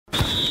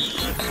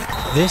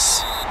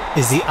This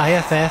is the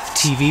IFF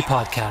TV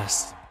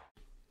podcast.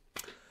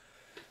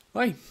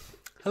 Hi.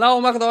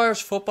 Hello, welcome to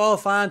Irish Football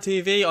Fan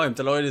TV. I'm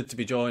delighted to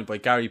be joined by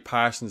Gary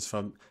Parsons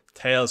from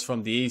Tales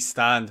from the East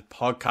Stand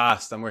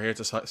podcast, and we're here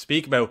to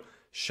speak about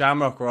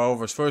Shamrock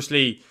Rovers.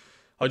 Firstly,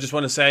 I just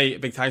want to say a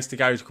big thanks to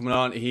Gary for coming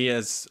on.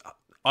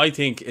 I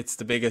think it's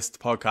the biggest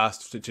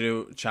podcast to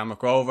do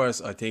Shamrock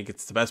Rovers. I think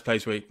it's the best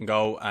place where you can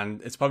go,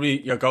 and it's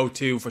probably your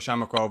go-to for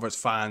Shamrock Rovers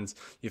fans.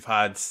 You've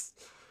had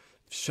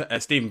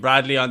Stephen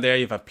Bradley on there,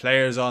 you've had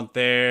players on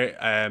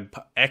there,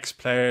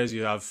 ex-players,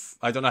 you have,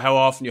 I don't know how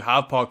often you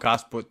have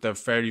podcasts, but they're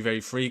very, very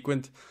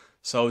frequent.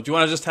 So do you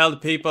want to just tell the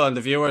people and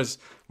the viewers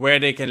where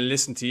they can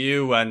listen to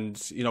you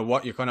and, you know,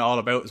 what you're kind of all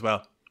about as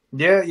well?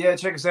 Yeah,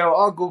 check us out.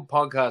 All good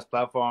podcast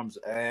platforms,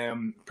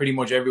 pretty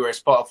much everywhere.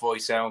 Spotify,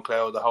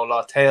 SoundCloud, the whole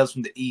lot. Tales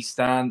from the East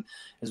Stand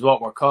is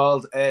what we're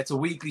called. It's a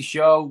weekly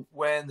show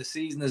when the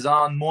season is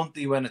on,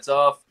 monthly when it's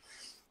off.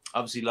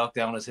 Obviously,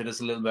 lockdown has hit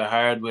us a little bit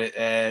hard with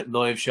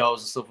live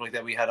shows and stuff like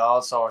that. We had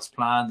all sorts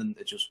planned, and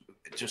it just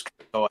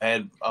can't go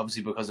ahead,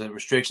 obviously, because of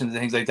restrictions and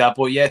things like that.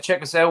 But yeah,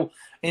 check us out.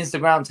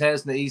 Instagram,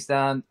 Tales from the East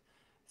Stand.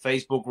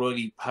 Facebook,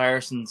 Riley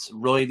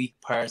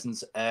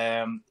Parsons,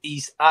 at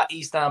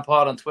East Stand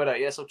Pod on Twitter.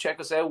 Yeah, so check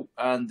us out,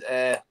 and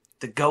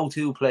the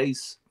go-to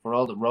place for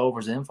all the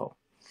Rovers info.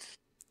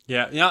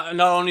 Yeah, not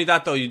only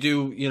that though, you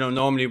do, you know,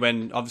 normally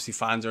when obviously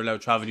fans are allowed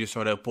to travel, you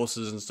sort out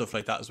buses and stuff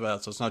like that as well.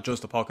 So it's not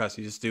just a podcast,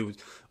 you just do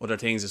other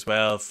things as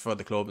well for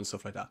the club and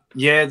stuff like that.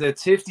 Yeah, the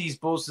Tifties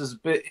bus is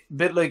a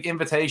bit like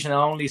invitation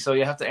only, so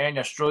you have to earn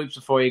your stripes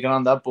before you get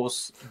on that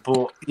bus.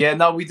 But yeah,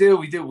 no, we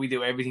do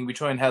everything. We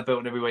try and help out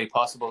in every way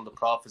possible. The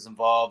Prof is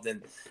involved,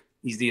 and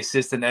he's the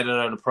assistant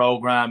editor of the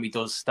program. He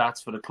does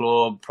stats for the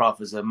club. Prof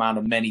is a man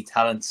of many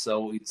talents,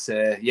 so it's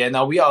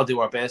we all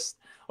do our best.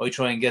 I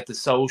try and get the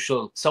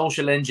social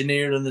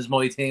engineering is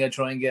my thing. I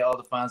try and get all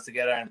the fans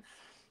together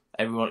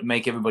and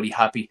make everybody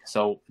happy.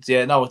 So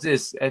yeah, no, it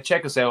is.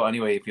 Check us out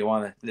anyway if you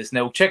want to listen.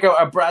 Now check out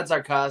our Brad's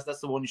cast. That's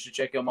the one you should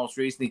check out most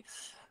recently.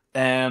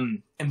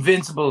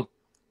 Invincible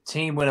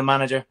team winning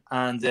manager,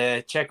 and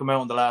check him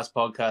out on the last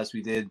podcast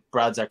we did.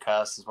 Brad's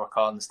cast is what we're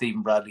calling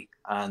Stephen Bradley,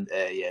 and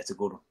it's a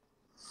good one.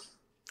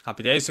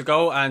 Happy days to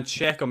go and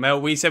check them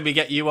out. We said we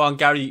get you on,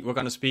 Gary. We're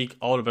going to speak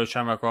all about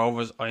Shamrock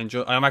Rovers.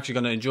 I'm actually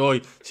going to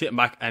enjoy sitting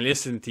back and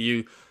listening to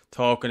you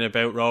talking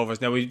about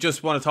Rovers. Now, we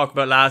just want to talk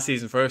about last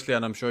season firstly,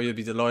 and I'm sure you'll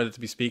be delighted to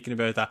be speaking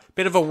about that.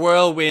 Bit of a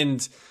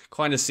whirlwind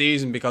kind of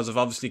season because of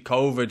obviously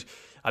COVID.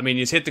 I mean,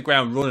 you hit the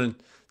ground running.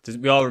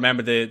 We all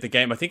remember the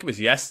game. I think it was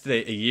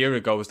yesterday, a year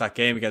ago, was that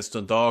game against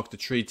Dundalk, the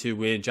 3-2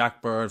 win.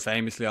 Jack Byrne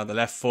famously on the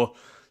left foot,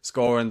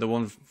 scoring the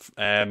one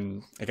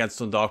against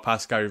Dundalk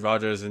past Gary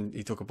Rogers, and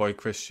he took it by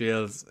Chris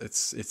Shields.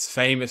 It's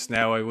famous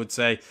now, I would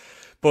say.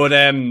 But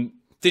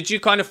did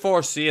you kind of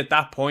foresee at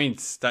that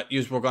point that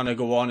you were going to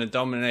go on and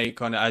dominate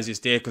kind of as you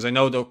did? Because I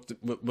know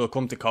we'll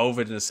come to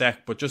COVID in a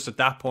sec, but just at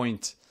that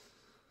point.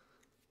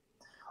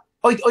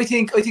 I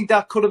think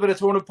that could have been a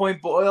turning point,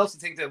 but I also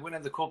think that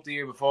winning the cup the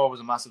year before was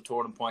a massive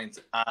turning point,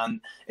 and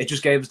it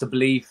just gave us the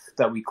belief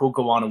that we could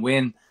go on and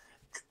win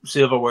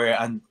silverware,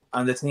 and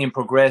the team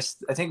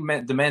progressed. I think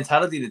the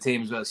mentality of the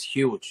team as well is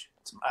huge.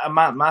 It's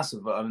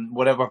massive.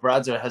 Whatever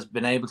Bradzer has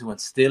been able to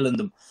instill in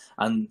them,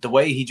 and the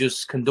way he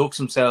just conducts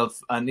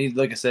himself. And he,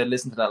 like I said,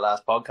 listen to that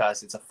last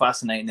podcast. It's a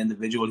fascinating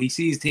individual. He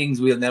sees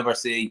things we'll never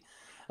see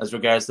as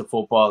regards to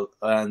football.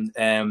 And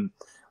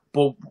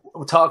but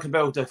we're talking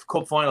about the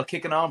cup final,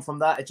 kicking on from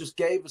that. It just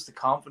gave us the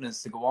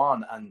confidence to go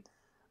on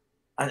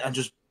and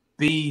just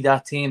be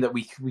that team that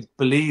we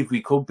believe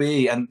we could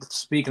be. And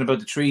speaking about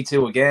the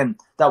 3-2 again,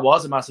 that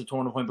was a massive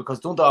turning point because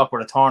Dundalk were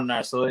a thorn in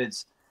our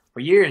sides for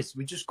years.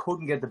 We just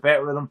couldn't get the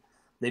better of them.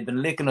 They've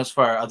been licking us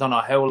for I don't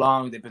know how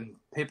long. They've been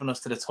pipping us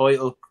to the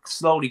title,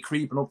 slowly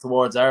creeping up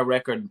towards our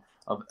record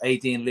of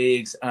 18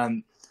 leagues.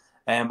 And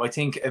I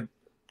think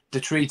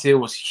the 3-2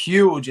 was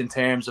huge in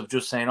terms of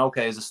just saying,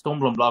 okay, as a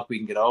stumbling block we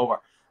can get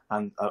over.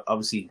 And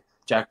obviously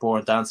Jack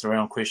Byrne dancing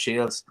around Chris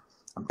Shields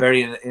and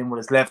burying it in with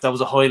his left. That was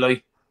a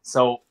highlight.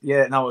 So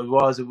yeah, no,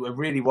 it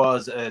really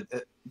was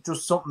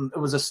just something. It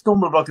was a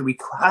stumbling block that we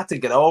had to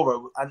get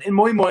over, and in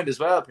my mind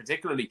as well,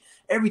 particularly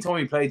every time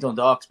we played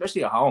Dundalk,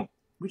 especially at home,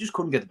 we just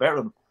couldn't get the better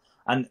of them.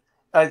 And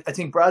I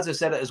think Bradzer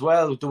said it as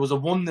well. There was a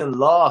 1-0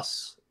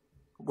 loss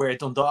where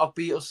Dundalk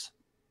beat us,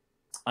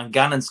 and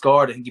Gannon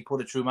scored. I think he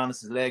put it through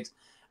Manus' legs,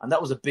 and that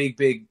was a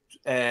big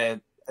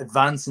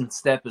advancing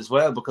step as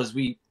well because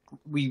we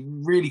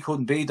really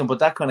couldn't beat them. But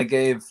that kind of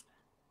gave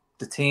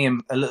the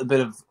team a little bit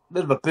of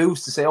a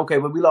boost to say, okay,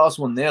 well, we lost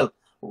 1-0,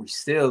 but we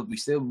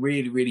still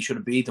really should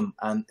have beat them,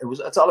 and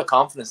it's all a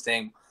confidence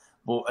thing.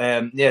 But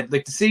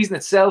like the season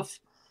itself,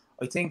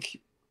 I think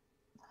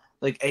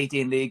like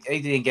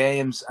 18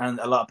 games, and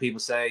a lot of people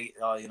say,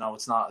 oh, you know,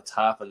 it's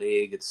half a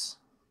league,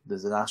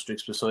 there's an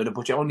asterisk beside it,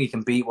 but you only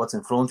can beat what's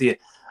in front of you,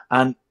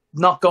 and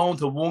not going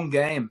to one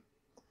game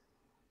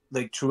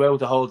like throughout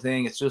the whole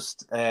thing, it's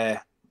just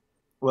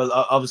well,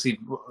 obviously,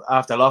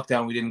 after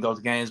lockdown, we didn't go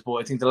to games. But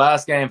I think the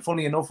last game,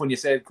 funny enough, when you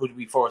said, could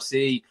we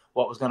foresee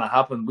what was going to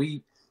happen?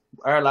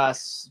 Our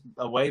last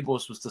away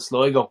bus was to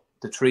Sligo,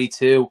 the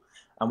 3-2.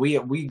 and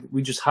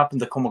we just happened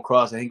to come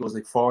across, I think it was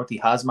like 40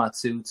 hazmat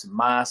suits and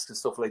masks and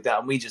stuff like that,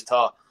 and we just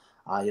thought,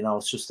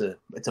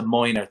 it's a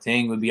minor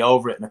thing. We'll be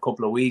over it in a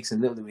couple of weeks,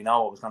 and little did we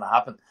know what was going to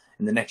happen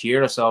in the next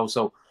year or so.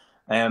 So,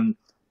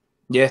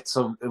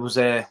 so it was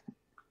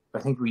I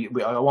think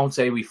I won't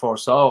say we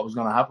foresaw it was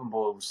going to happen,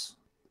 but it was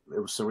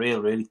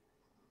surreal, really.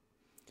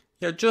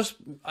 Yeah, just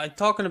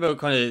talking about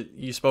kind of,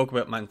 you spoke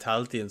about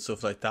mentality and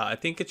stuff like that. I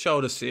think it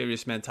showed a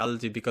serious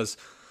mentality, because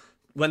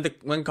when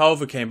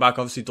COVID came back,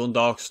 obviously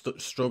Dundalk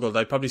struggled.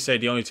 I'd probably say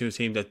the only two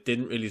teams that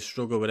didn't really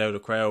struggle without a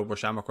crowd were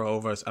Shamrock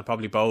Rovers and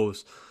probably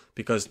Bows,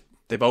 because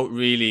they both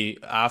really,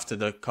 after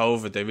the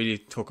COVID, they really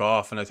took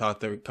off, and I thought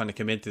they kind of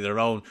came into their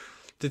own.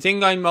 The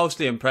thing I'm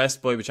mostly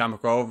impressed by with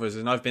Shamrock Rovers,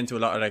 and I've been to a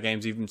lot of their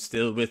games, even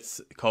still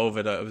with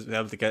COVID, I was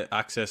able to get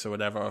access or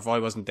whatever. Or if I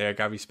wasn't there,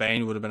 Gary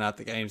Spain would have been at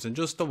the games, and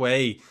just the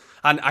way,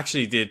 and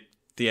actually the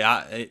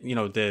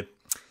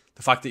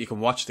fact that you can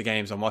watch the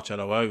games on Watch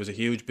LOI was a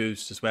huge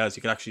boost as well, as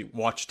you could actually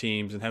watch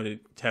teams and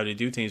how they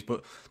do things.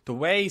 But the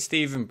way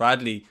Stephen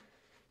Bradley,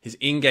 his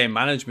in-game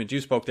management, you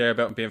spoke there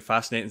about him being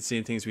fascinating,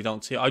 seeing things we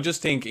don't see. I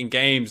just think in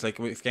games, like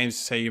with games,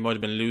 say you might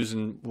have been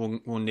losing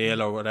 1-0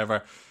 or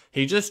whatever,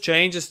 he just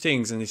changes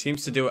things, and he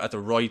seems to do it at the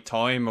right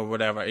time or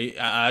whatever.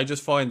 I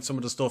just find some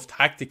of the stuff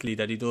tactically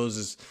that he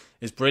does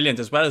is brilliant,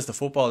 as well as the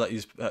football that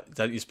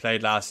he's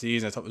played last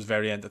season. I thought was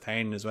very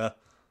entertaining as well.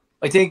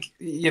 I think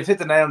you've hit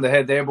the nail on the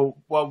head there, but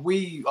what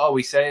we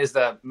always say is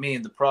that me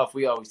and the prof,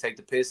 we always take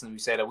the piss, and we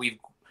say that we've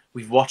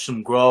watched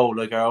him grow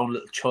like our own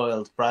little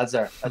child,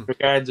 Bradzer, as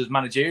regards his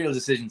managerial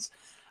decisions.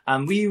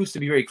 And we used to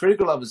be very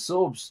critical of his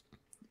subs,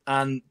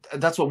 and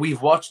that's what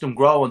we've watched him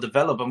grow and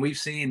develop, and we've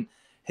seen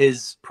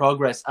his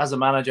progress as a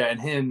manager, and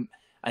him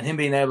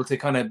being able to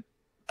kind of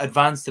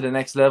advance to the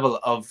next level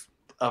of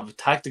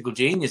tactical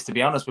genius, to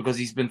be honest, because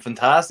he's been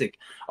fantastic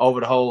over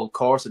the whole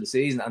course of the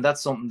season. And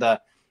that's something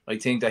that I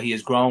think that he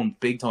has grown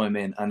big time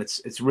in, and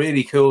it's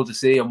really cool to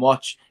see and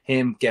watch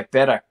him get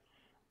better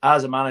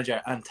as a manager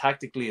and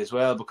tactically as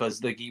well,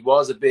 because like he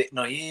was a bit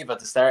naive at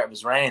the start of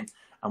his reign,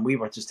 and we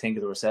were just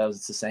thinking to ourselves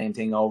it's the same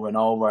thing over and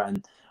over.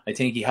 And I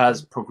think he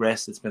has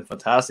progressed. It's been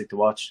fantastic to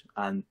watch.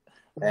 And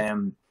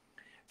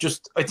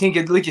I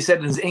think, like you said,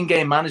 in his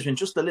in-game management,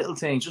 just the little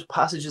things, just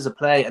passages of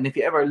play. And if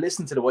you ever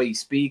listen to the way he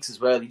speaks as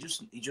well, he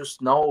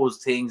just knows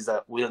things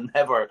that we'll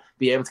never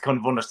be able to kind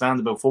of understand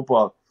about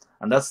football.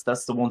 And that's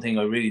the one thing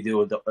I really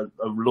do. I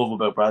love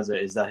about Bradzer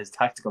is that his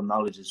tactical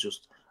knowledge is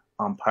just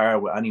on par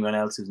with anyone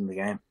else who's in the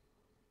game.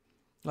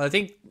 Well, I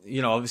think,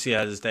 obviously,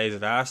 at his days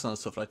at Arsenal and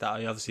stuff like that,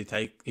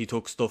 he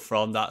took stuff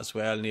from that as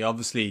well. And he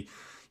obviously,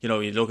 you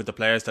look at the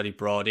players that he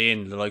brought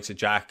in, the likes of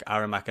Jack,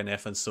 Aaron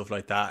McEneff and stuff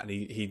like that, and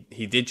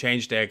he did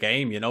change their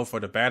game, for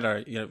the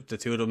better. The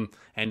two of them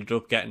ended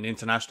up getting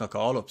international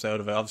call-ups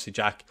out of it. Obviously,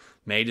 Jack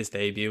made his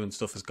debut and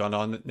stuff has gone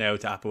on now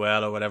to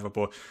Apoel or whatever,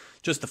 but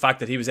just the fact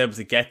that he was able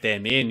to get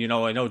them in,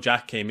 I know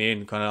Jack came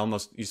in kind of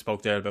almost, you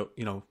spoke there about,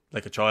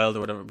 like a child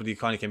or whatever, but he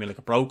kind of came in like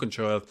a broken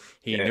child.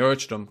 He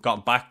nurtured him, got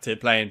him back to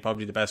playing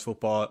probably the best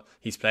football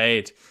he's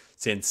played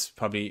since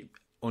probably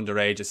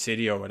underage at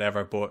City or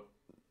whatever. But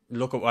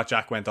look at what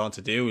Jack went on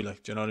to do,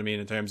 like, do you know what I mean,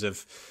 in terms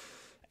of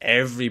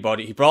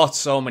everybody. He brought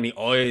so many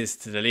eyes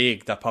to the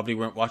league that probably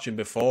weren't watching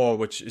before,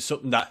 which is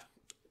something that,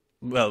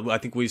 well, I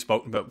think we've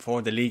spoken about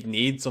before. The league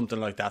needs something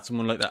like that,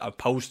 someone like that, a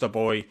poster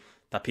boy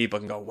that people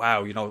can go,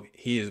 wow,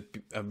 he is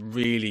a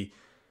really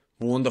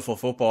wonderful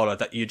footballer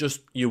that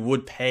you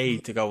would pay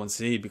to go and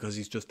see, because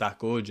he's just that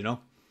good,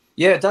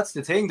 Yeah, that's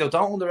the thing, though.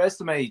 Don't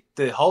underestimate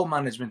the whole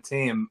management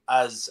team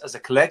as a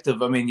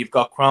collective. I mean, you've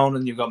got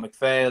Cronin, you've got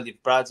McPhail,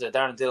 you've Bradzer,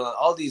 Darren Dillon,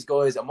 all these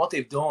guys, and what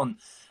they've done.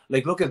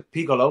 Like, look at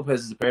Pico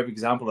Lopez is a perfect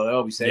example that I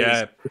always say.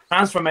 Yeah. The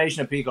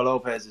transformation of Pico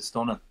Lopez is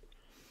stunning.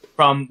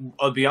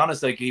 I'll be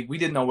honest, like, we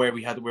didn't know where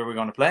we were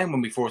going to play him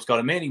when we first got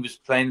him in. He was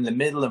playing in the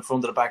middle, in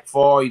front of the back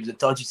four. He was a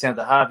dodgy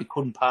centre half. He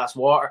couldn't pass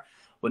water.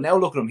 But now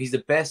look at him. He's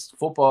the best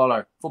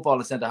footballer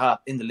centre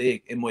half in the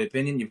league, in my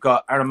opinion. You've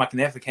got Aaron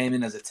McEneff, who came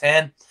in as a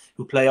 10,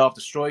 who play off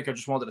the striker,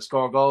 just wanted to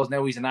score goals.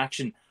 Now he's in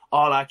action,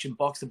 all action,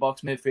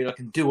 box-to-box midfielder,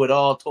 can do it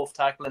all, tough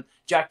tackling.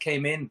 Jack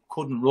came in,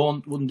 couldn't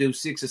run, wouldn't do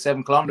 6 or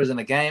 7 kilometres in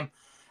a game.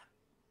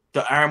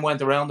 The arm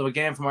went around him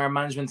again from our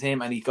management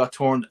team, and he got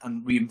turned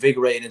and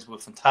reinvigorated into a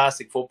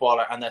fantastic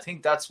footballer. And I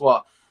think that's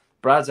what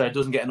Bradzer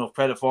doesn't get enough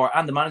credit for,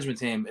 and the management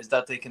team, is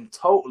that they can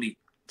totally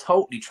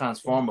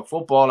transform a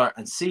footballer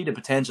and see the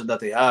potential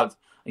that they have.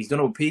 He's done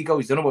it with Pico,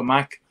 he's done it with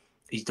Mac,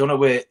 he's done it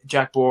with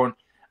Jack Byrne,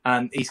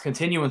 and he's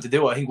continuing to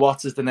do it. I think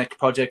Watts is the next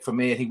project for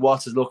me. I think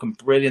Watts is looking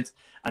brilliant,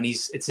 and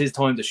it's his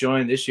time to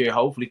shine this year,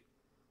 hopefully.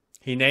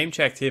 He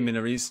name-checked him in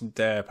a recent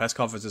press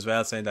conference as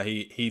well, saying that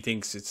he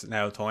thinks it's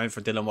now time for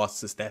Dylan Watts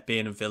to step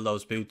in and fill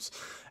those boots.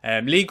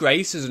 Lee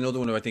Grace is another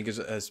one who I think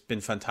has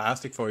been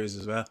fantastic for you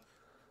as well.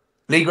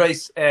 Lee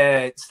Grace,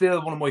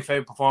 still one of my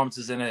favourite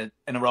performances in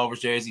a Rovers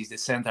jersey. The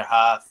centre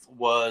half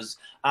was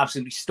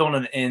absolutely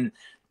stunning in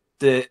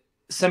the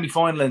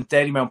semi-final in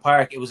Dalymount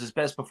Park. It was his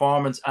best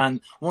performance,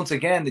 and once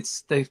again,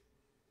 it's the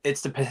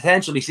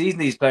potential he sees in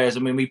these players.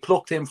 I mean, we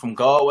plucked him from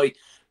Galway.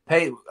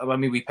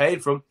 We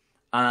paid for him.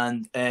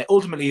 And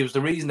ultimately, it was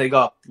the reason they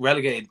got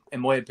relegated, in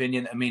my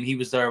opinion. I mean, he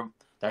was their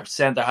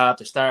centre half,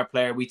 their star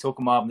player. We took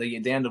him off, and they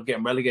ended up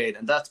getting relegated,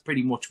 and that's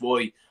pretty much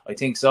why I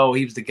think so.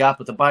 He was the gap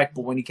at the back,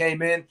 but when he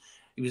came in,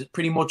 he was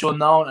pretty much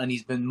unknown, and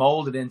he's been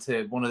moulded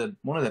into one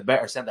of the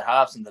better centre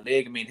halves in the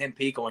league. I mean, him,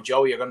 Pico, and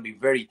Joey are going to be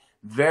very,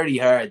 very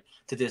hard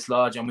to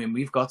dislodge. I mean,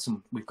 we've got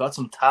some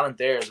talent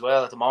there as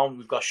well at the moment.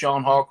 We've got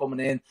Sean Hart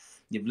coming in.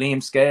 You've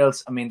Liam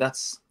Scales. I mean,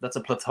 that's a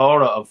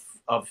plethora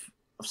of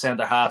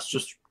centre halves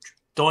just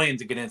dying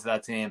to get into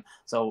that team.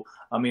 So,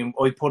 I mean,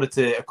 I put it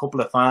to a couple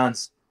of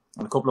fans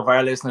and a couple of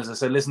our listeners. I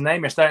said, listen,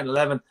 name your starting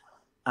 11,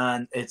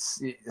 and I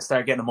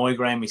start getting a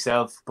migraine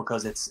myself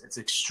because it's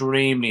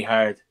extremely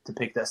hard to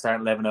pick that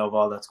starting 11 out of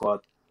all that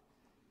squad.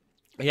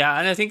 Yeah,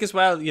 and I think as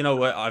well, you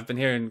know, I've been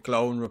hearing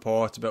glowing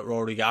reports about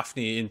Rory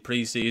Gaffney in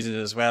pre-season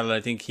as well. And I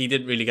think he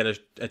didn't really get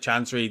a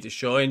chance really to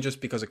shine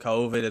just because of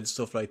COVID and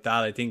stuff like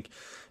that. I think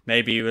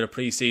maybe with a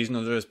pre-season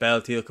under his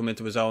belt, he'll come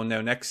into his own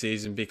now next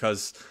season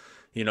because,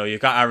 you know,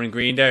 you've got Aaron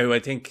Green there, who I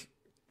think,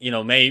 you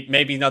know,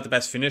 maybe not the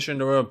best finisher in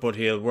the world, but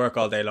he'll work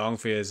all day long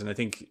for you. And I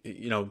think,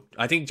 you know,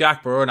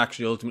 Jack Byrne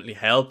actually ultimately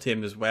helped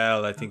him as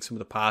well. I think some of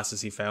the passes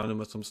he found him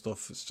with some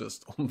stuff is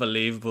just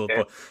unbelievable. Yeah.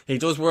 But he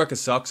does work his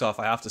socks off,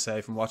 I have to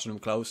say, from watching him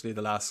closely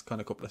the last kind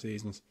of couple of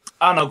seasons.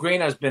 Oh no,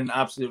 Greener's been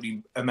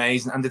absolutely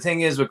amazing. And the thing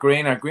is with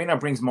Greener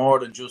brings more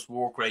than just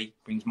work rate,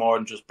 brings more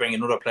than just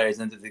bringing other players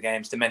into the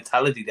game. It's the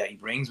mentality that he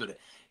brings with it.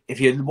 If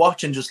you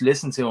watch and just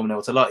listen to him now,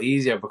 it's a lot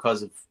easier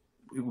because of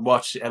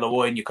watch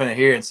LOI and you kind of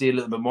hear and see a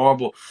little bit more,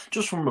 but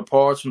just from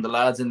reports from the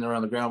lads in there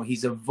on the ground,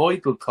 he's a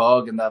vital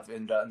cog in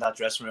that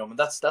dressing room, and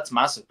that's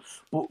massive.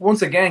 But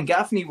once again,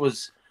 Gaffney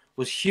was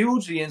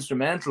hugely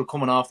instrumental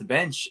coming off the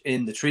bench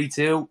in the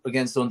 3-2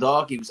 against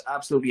Dundalk. He was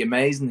absolutely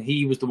amazing.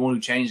 He was the one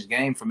who changed the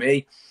game for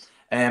me.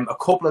 A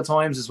couple of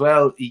times as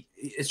well. He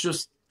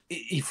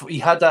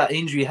had that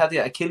injury, he had the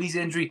Achilles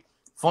injury.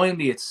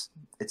 Finally, it's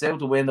out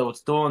the window,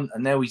 it's done,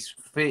 and now he's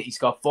fit. He's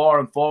got 4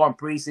 and 4 in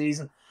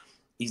pre-season.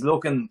 He's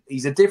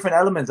a different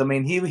element. I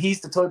mean,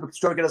 he's the type of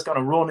striker that's going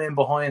to run in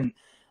behind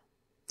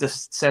the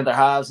centre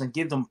halves and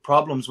give them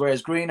problems,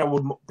 whereas Greener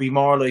would be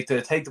more like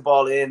to take the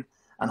ball in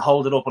and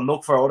hold it up and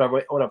look for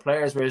other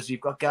players, whereas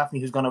you've got Gaffney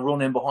who's going to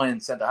run in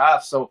behind centre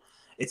halves. So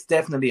it's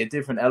definitely a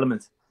different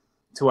element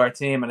to our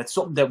team, and it's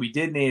something that we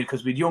did need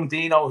because with young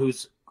Dino,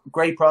 who's a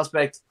great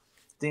prospect,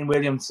 Dean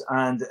Williams,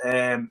 and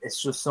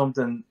it's just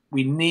something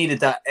we needed,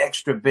 that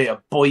extra bit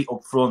of bite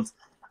up front.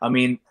 I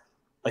mean,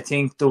 I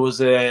think there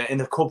was in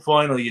the cup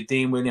final, you had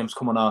Dean Williams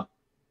coming on.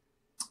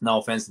 No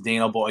offense to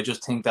Dino, but I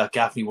just think that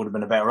Gaffney would have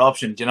been a better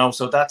option, you know.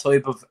 So that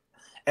type of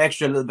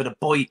extra little bit of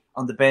bite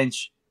on the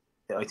bench,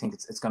 I think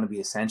it's going to be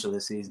essential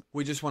this season.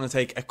 We just want to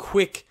take a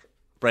quick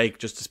break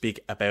just to speak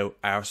about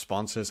our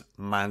sponsors,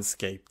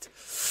 Manscaped.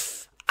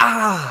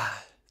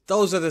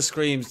 Those are the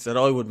screams that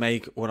I would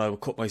make when I would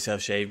cut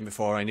myself shaving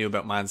before I knew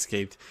about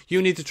Manscaped. You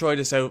need to try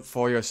this out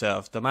for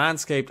yourself. The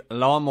Manscaped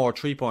Lawnmower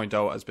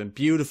 3.0 has been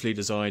beautifully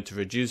designed to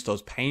reduce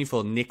those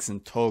painful nicks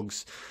and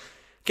tugs.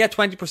 Get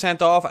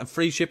 20% off and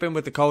free shipping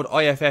with the code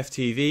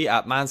IFFTV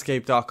at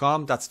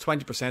manscaped.com. That's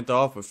 20%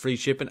 off with free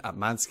shipping at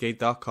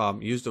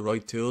manscaped.com. Use the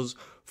right tools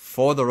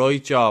for the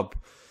right job.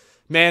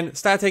 Men,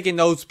 start taking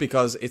notes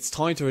because it's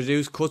time to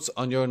reduce cuts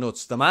on your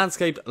nuts. The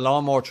Manscaped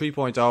Lawnmower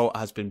 3.0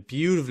 has been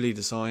beautifully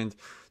designed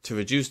to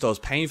reduce those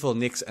painful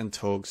nicks and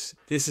tugs.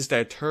 This is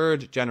their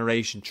 3rd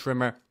generation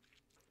trimmer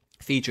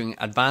featuring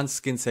advanced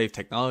skin safe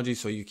technology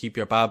so you keep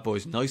your bad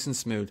boys nice and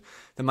smooth.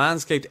 The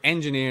Manscaped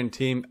engineering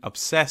team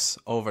obsess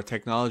over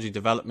technology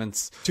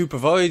developments to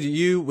provide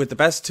you with the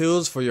best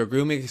tools for your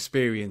grooming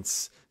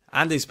experience.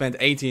 And they spent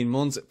 18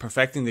 months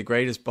perfecting the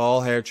greatest ball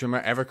hair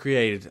trimmer ever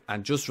created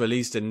and just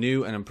released a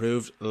new and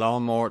improved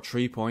Lawnmower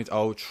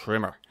 3.0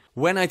 trimmer.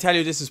 When I tell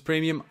you this is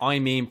premium, I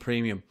mean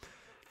premium.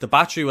 The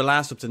battery will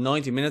last up to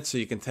 90 minutes so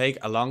you can take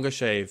a longer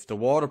shave. The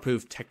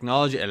waterproof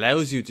technology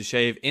allows you to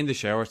shave in the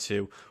shower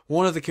too.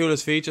 One of the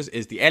coolest features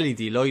is the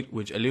LED light,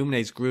 which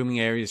illuminates grooming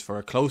areas for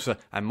a closer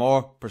and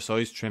more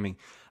precise trimming.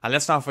 And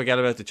let's not forget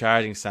about the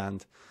charging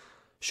stand.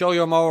 Show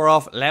your mower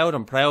off loud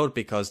and proud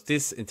because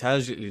this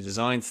intelligently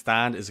designed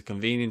stand is a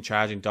convenient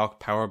charging dock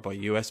powered by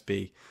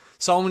USB.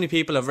 So many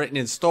people have written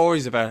in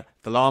stories about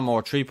the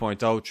Lawnmower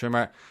 3.0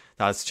 trimmer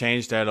that's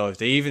changed their life.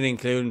 They even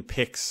include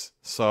pics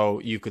so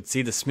you could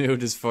see the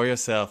smoothness for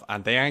yourself,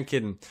 and they aren't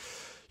kidding.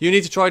 You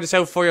need to try this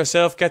out for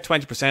yourself. Get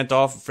 20%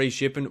 off and free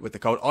shipping with the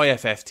code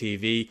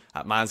IFFTV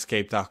at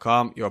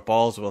manscaped.com. Your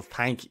balls will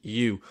thank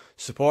you.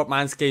 Support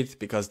Manscaped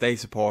because they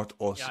support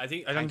us.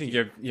 Yeah, I don't think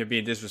you're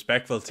being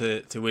disrespectful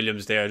to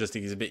Williams there. I just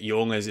think he's a bit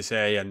young, as you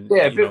say, and in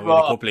a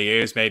couple of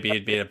years maybe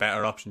he'd be a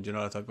better option, you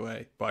know, that type of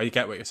way. But I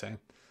get what you're saying.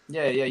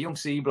 Yeah, young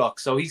C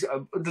block. So he's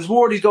there's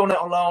word he's going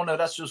out on loan now.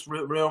 That's just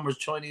rumors,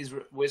 Chinese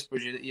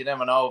whispers. You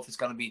never know if it's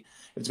going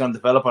to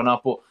develop or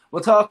not. But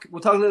we'll talk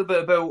a little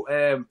bit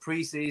about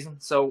pre-season.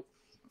 So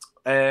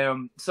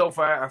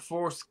far our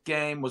first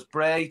game was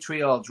Bray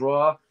 3-3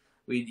 draw.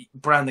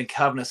 Brandon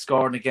Kavanagh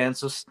scoring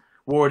against us.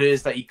 Word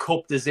is that he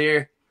cupped his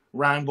ear,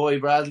 rang by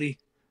Bradley,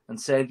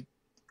 and said,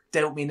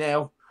 "Doubt me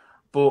now."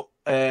 But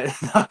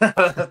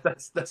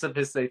That's a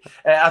mistake.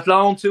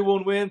 Athlone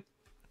 2-1 win.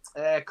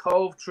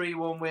 Cove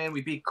 3-1 win.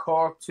 We beat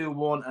Cork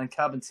 2-1 and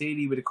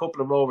Cabinteely with a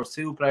couple of Rovers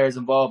 2 players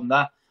involved in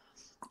that.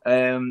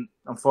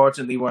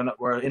 Unfortunately,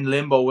 we're in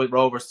limbo with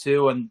Rovers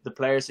 2 and the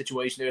player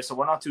situation there, so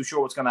we're not too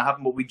sure what's going to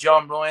happen. But we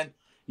John Ryan,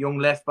 young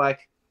left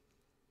back,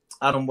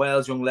 Adam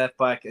Wells, young left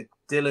back,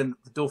 Dylan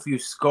Duffy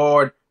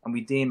scored, and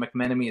we Dean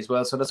McEneff as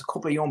well. So there's a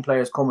couple of young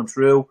players coming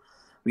through.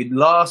 We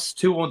lost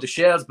 2-1 to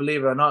Shells,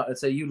 believe it or not. I'd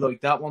say you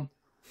like that one.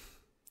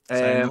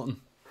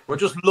 We're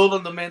just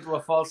lulling them into a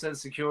false sense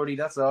of security.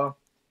 That's all.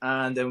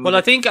 And then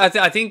I think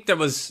there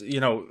was,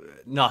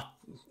 not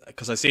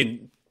because I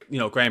seen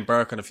Graham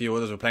Burke and a few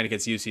others were playing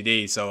against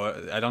UCD,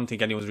 so I don't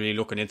think anyone's really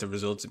looking into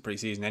results in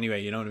pre-season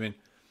anyway. You know what I mean?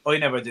 I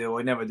never do.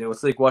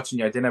 It's like watching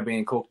your dinner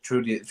being cooked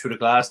through the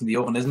glass in the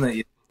oven, isn't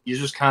it? You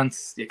just can't.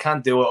 You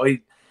can't do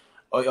it.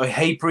 I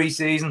hate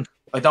pre-season.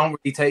 I don't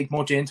really take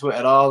much into it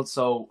at all.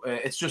 So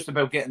it's just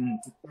about getting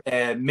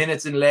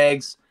minutes and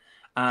legs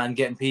and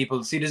getting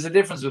people. See, there's a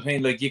difference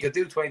between, like, you could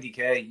do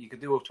 20k, you could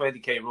do a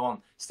 20k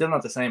run, still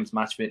not the same as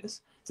match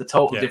fitness. It's a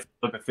total different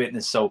type of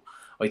fitness. So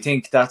I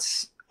think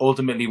that's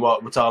ultimately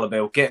what it's all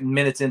about: getting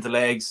minutes into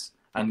legs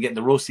and getting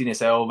the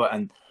rustiness out of it.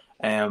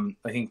 And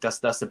I think that's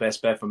the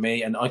best bet for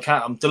me. And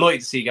I'm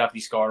delighted to see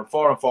Gaffney scoring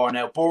 4-4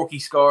 now.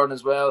 Borky scoring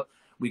as well,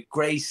 with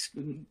Grace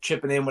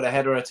chipping in with a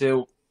header or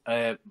two.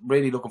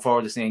 Really looking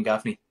forward to seeing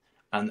Gaffney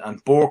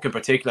and Bork in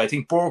particular. I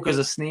think Bork is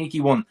a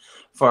sneaky one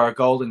for a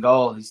golden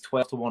goal. He's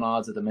 12-1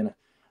 odds at the minute,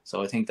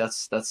 so I think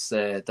that's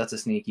a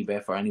sneaky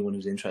bet for anyone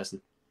who's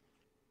interested.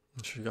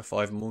 I'm sure you got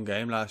 5 in one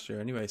game last year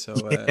anyway, so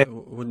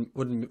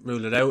wouldn't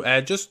rule it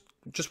out. Just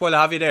while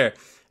I have you there,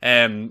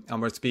 and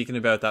we're speaking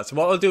about that. So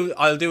what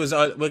I'll do is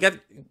we'll get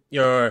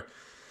your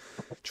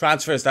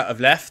transfers that have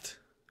left.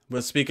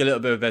 We'll speak a little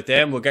bit about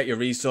them. We'll get your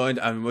re-signed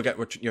and we'll get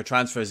your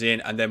transfers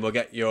in, and then we'll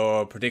get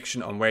your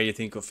prediction on where you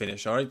think will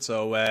finish. All right.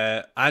 So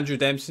Andrew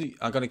Dempsey,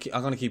 I'm gonna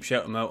keep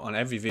shouting him out on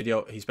every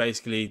video. He's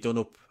basically done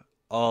up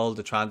all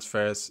the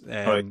transfers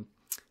on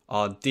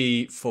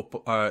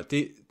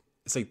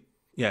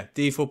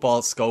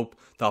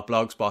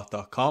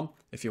dfootballscope.blogspot.com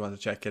if you want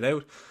to check it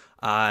out.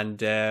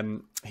 And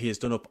he has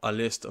done up a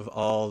list of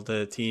all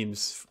the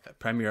teams,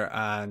 Premier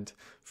and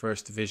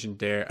First Division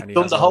there, and he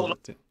has the whole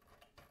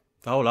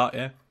lot,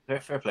 yeah.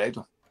 Fair play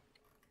to him.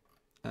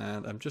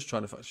 And I'm just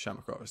trying to find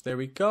Shamrock Rovers. There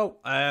we go.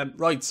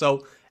 Right,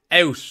 so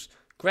out.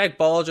 Greg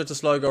Balger to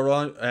Sligo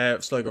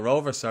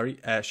Rovers,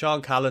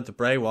 Sean Callan to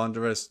Bray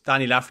Wanderers,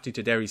 Danny Lafferty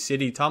to Derry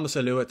City, Thomas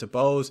Alua to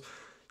Bowes,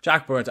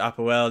 Jack Byrne to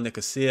Applewell,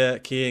 Nicosia,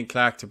 Cian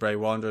Clark to Bray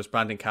Wanderers,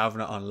 Brandon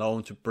Kavanagh on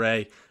loan to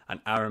Bray,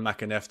 and Aaron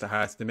McEneff to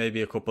Hearts. There may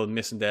be a couple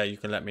missing there. You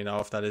can let me know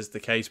if that is the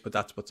case, but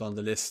that's what's on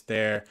the list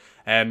there.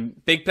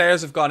 Big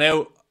players have gone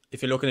out.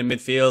 If you're looking in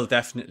midfield,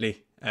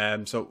 definitely.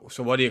 So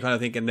what are you kind of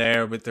thinking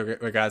there with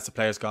regards to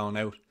players going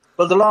out?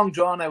 Well, the long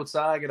drawn-out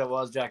saga that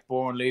was Jack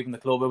Byrne leaving the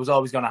club, it was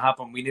always going to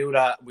happen. We knew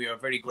that. We were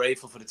very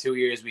grateful for the 2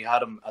 years we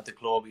had him at the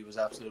club. He was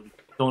absolutely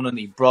stunning.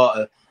 He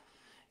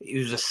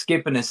was a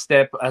skip in his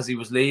step as he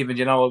was leaving.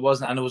 It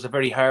wasn't, and it was a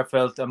very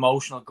heartfelt,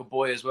 emotional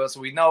goodbye as well. So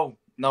we no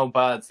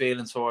bad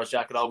feelings for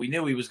Jack at all. We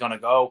knew he was going to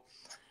go.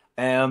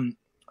 A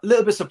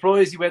little bit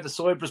surprised he went to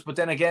Cyprus, but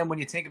then again, when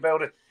you think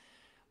about it,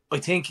 I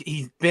think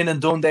he's been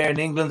and done there in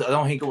England. I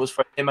don't think it was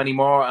for him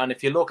anymore. And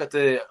if you look at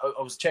I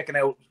was checking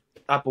out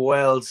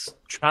Applewell's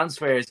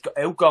transfers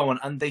outgoing,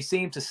 and they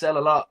seem to sell a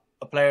lot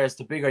of players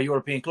to bigger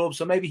European clubs.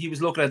 So maybe he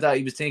was looking at that.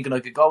 He was thinking, I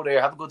could go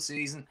there, have a good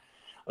season,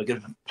 I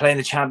could play in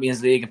the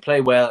Champions League and play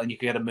well, and you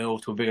could get a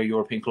move to a bigger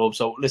European club.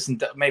 So listen,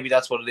 maybe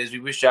that's what it is. We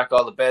wish Jack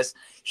all the best.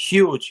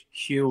 Huge,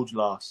 huge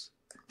loss.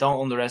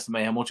 Don't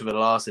underestimate how much of a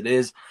loss it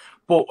is.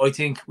 But I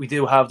think we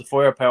do have the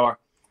firepower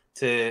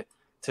to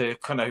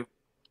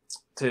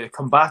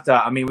combat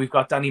that. I mean, we've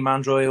got Danny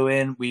Mandroyo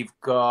in. We've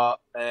got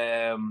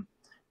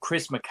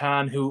Chris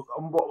McCann, who,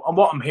 and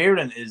what I'm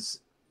hearing is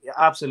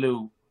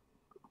absolute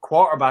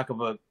quarterback of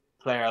a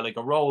player, like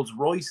a Rolls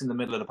Royce in the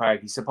middle of the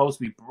park. He's supposed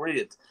to be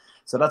brilliant.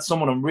 So that's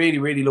someone I'm really,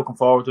 really looking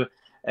forward to.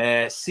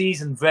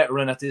 Seasoned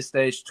veteran at this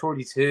stage,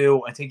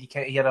 32. I think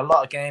he had a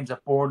lot of games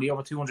at Burnley,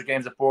 over 200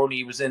 games at Burnley.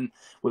 He was in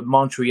with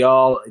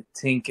Montreal, I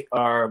think,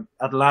 or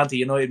Atlanta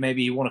United.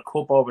 Maybe he won a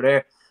cup over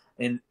there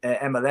in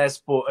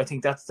MLS. But I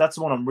think that's the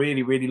one I'm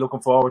really, really looking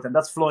forward to. And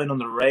that's flying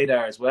under the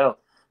radar as well.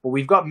 But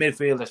we've got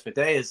midfielders for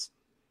days.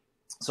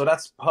 So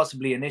that's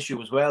possibly an issue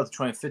as well, to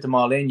try and fit them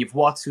all in. You've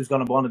Watts, who's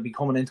going to want to be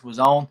coming into his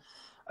own.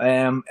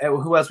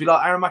 Who else we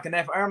lost? Aaron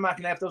McEneff.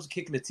 That was a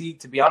kick in the teeth,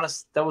 to be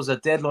honest. That was a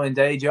deadline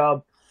day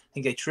job. I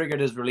think they triggered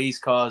his release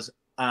cause,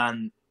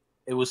 and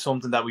it was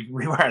something that we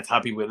weren't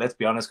happy with, let's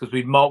be honest, because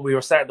we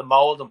were starting to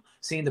mould him,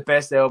 seeing the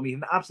best out of him. He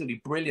had an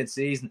absolutely brilliant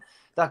season.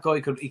 That guy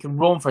can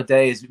run for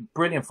days,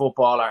 brilliant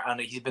footballer, and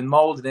he's been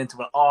moulded into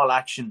an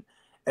all-action,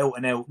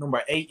 out-and-out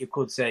number 8, you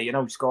could say. He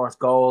scores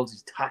goals, he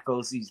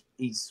tackles,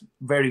 he's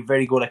very,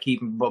 very good at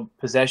keeping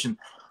possession.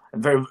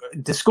 I'm very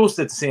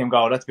disgusted to see him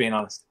go, that's being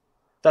honest.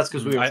 That's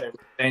because we were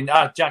saying,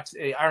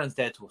 Aaron's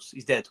dead to us.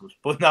 He's dead to us.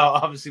 But no,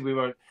 obviously we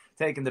were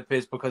taking the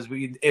piss because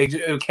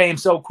it came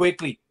so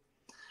quickly.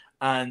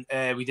 and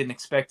we didn't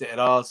expect it at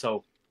all.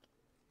 So,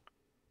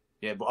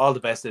 yeah, but all the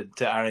best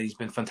to Aaron. He's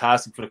been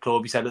fantastic for the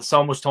club. He's had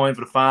so much time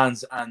for the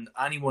fans, and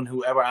anyone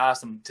who ever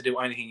asked him to do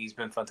anything, he's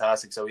been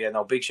fantastic. So, yeah,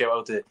 no, big shout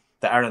out to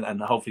Aaron, and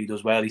hopefully he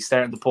does well. He's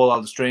starting to pull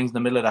all the strings in the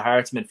middle of the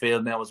Hearts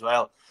midfield now as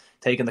well,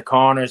 taking the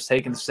corners,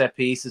 taking the set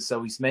pieces.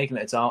 So he's making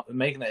it his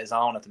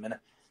own at the minute.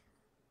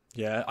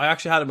 Yeah, I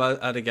actually had him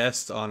as a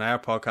guest on our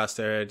podcast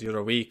there the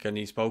other week, and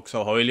he spoke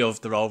so highly of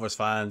the Rovers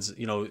fans.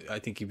 You know, I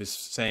think he was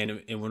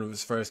saying in one of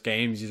his first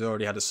games, he's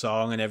already had a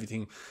song and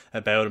everything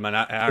about him, and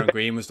Aaron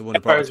Green was the one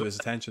who brought it to his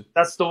attention.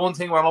 That's the one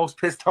thing we're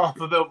most pissed off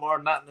about more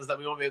than that, is that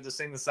we won't be able to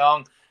sing the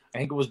song. I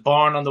think it was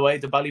Byrne on the way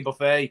to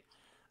Ballybuffet,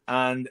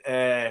 and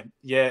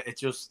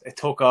it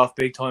took off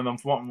big time. And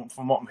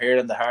from what I'm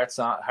hearing, the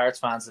Hearts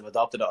fans have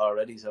adopted it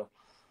already. So.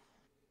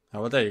 Oh,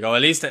 well, there you go.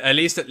 At least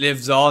it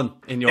lives on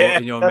in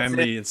your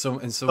memory in some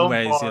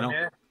ways, you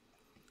know.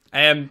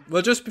 Yeah.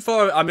 Well, just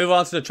before I move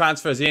on to the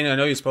transfers in, I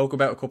know you spoke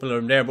about a couple of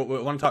them there, but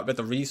we want to talk about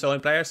the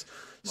re-signed players.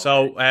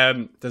 So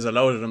there's a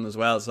load of them as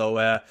well.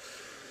 So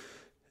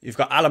you've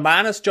got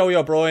Alamanis, Joey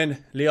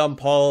O'Brien, Leon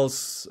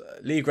Pauls,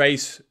 Lee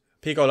Grace,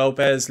 Pico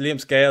Lopez, Liam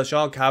Scale,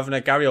 Sean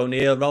Kavanagh, Gary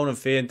O'Neill, Ronan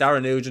Finn,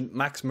 Darren Nugent,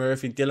 Max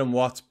Murphy, Dylan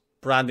Watts,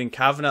 Brandon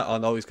Kavanagh,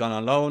 although he's gone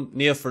on loan,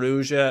 Neil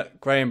Ferrugia,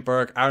 Graham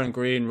Burke, Aaron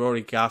Green,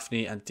 Rory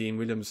Gaffney and Dean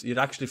Williams. You'd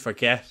actually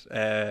forget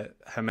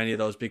how many of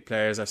those big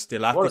players are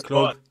still at the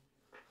club.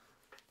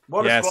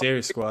 What a squad.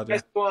 Serious squad.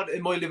 Best squad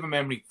in my living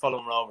memory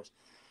following Rovers.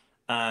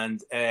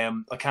 And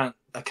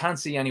I can't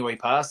see any way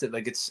past it.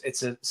 Like,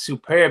 it's a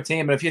superb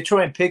team. And if you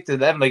try and pick the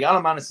 11, like,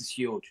 Alamanis is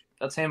huge.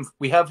 That's him.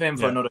 We have him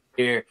for another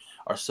year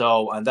or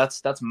so, and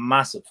that's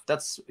massive.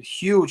 That's a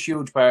huge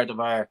part of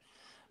our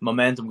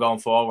momentum going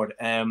forward.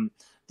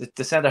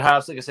 The centre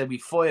halves, like I said, we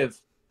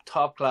 5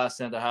 top class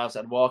centre halves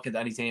that walk into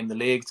any team in the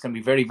league. It's going to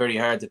be very, very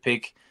hard to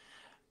pick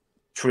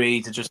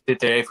 3 to just sit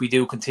there if we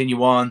do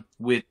continue on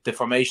with the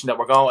formation that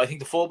we're going. I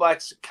think the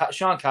fullbacks,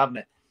 Sean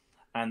Kavanagh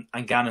and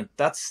Gannon,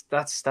 that's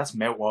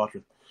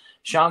mouth-watering.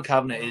 Sean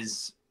Kavanagh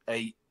is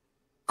a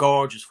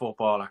gorgeous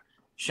footballer.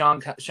 Sean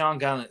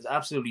Gannon is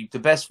absolutely the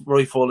best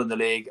right full in the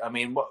league. I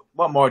mean,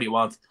 what more do you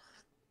want?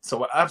 So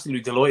we're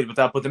absolutely delighted with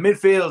that. But the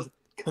midfield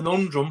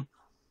conundrum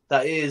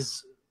that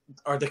is,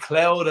 or the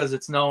cloud as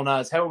it's known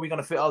as, how are we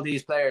going to fit all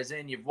these players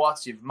in? You've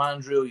Watts, you've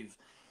Mandrew, you've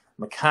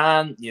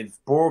McCann, you've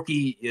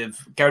Borky,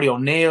 you've Gary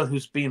O'Neill,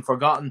 who's been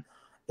forgotten.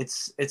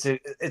 It's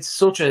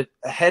such a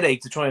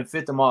headache to try and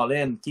fit them all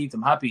in, keep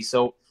them happy.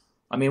 So,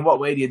 I mean, what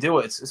way do you do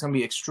it? It's going to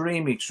be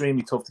extremely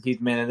tough to keep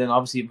them in. And then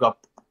obviously you've got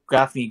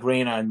Gaffney,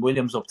 Greener, and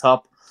Williams up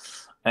top.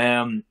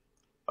 I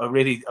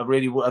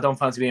don't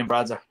fancy being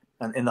Bradzer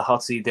and in the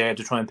hot seat there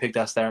to try and pick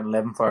that starting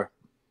 11 for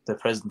the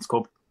President's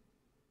Cup.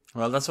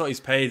 Well, that's what he's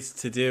paid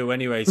to do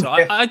anyway. So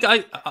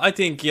I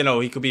think, you know,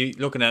 he could be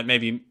looking at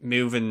maybe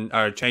moving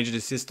or changing the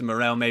system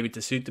around maybe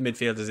to suit the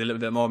midfielders a little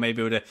bit more,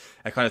 maybe with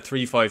a kind of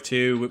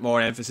 3-5-2 with more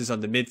emphasis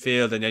on the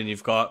midfield, and then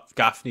you've got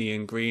Gaffney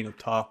and Green up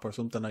top or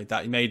something like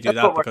that. You may do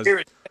that because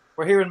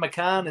we're hearing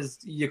McCann is,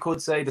 you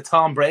could say, the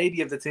Tom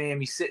Brady of the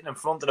team. He's sitting in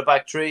front of the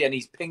back three and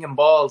he's pinging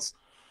balls,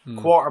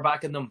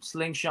 quarterbacking them,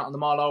 slingshotting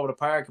them all over the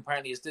park.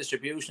 Apparently his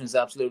distribution is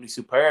absolutely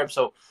superb.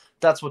 So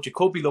that's what you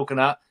could be looking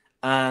at.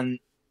 And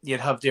you'd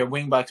have their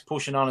wing backs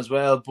pushing on as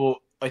well. But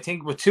I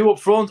think with 2 up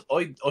front,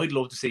 I'd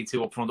love to see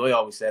 2 up front. I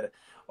always said it.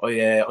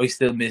 I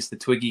still miss the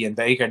Twiggy and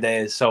Baker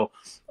days. So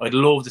I'd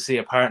love to see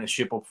a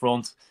partnership up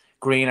front.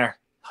 Greener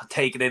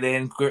taking it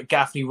in,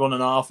 Gaffney running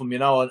off him, you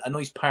know, a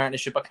nice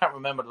partnership. I can't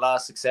remember the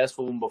last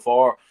successful one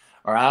before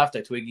or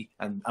after Twiggy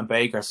and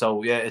Baker.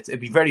 So yeah, it'd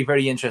be very,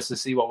 very interesting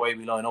to see what way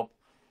we line up.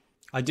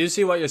 I do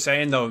see what you're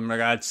saying though in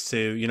regards to,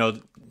 you know,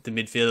 the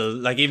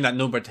midfield, like even that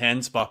number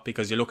 10 spot,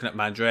 because you're looking at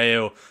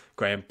Mandreo,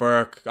 Graham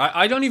Burke.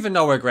 I don't even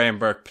know where Graham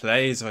Burke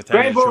plays, if I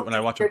tell you the truth, when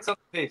I watch him.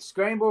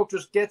 Graham Burke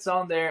just gets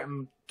on there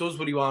and does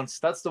what he wants.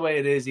 That's the way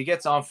it is. He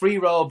gets on free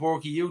roll,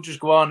 Burke. You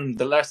just go on and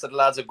the rest of the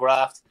lads are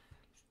graft,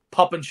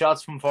 popping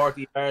shots from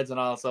 40 yards and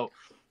all. So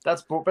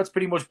that's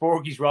pretty much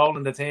Borky's role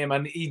in the team.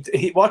 And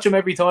he watch him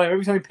every time.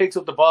 Every time he picks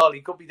up the ball,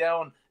 he could be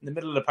down in the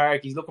middle of the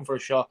park. He's looking for a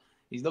shot.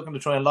 He's looking to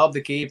try and lob the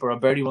keeper or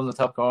birdie one in the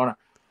top corner.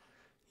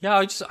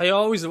 Yeah, I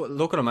always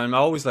look at him and I'm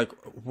always like,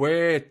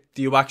 where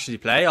do you actually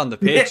play on the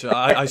pitch?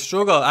 I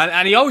struggle.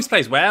 And he always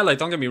plays well, like,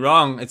 don't get me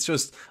wrong. It's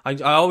just, I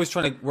always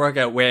trying to work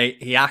out where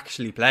he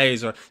actually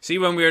plays. Or see,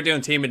 when we were doing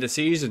team of the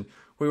season,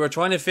 we were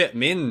trying to fit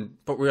him in,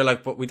 but we were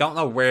like, but we don't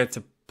know where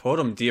to put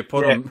him. Do you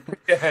put him,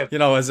 you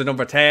know, as a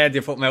number 10? Do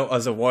you put him out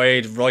as a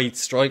wide right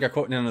striker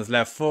cutting in on his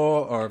left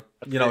foot? Or,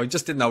 you know, he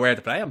just didn't know where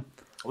to play him.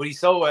 Well, he's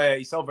so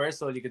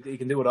versatile. He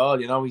can do it all.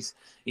 You know, he's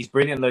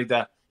brilliant like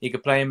that. You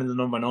could play him in the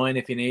number 9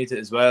 if you need to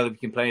as well. If you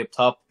can play up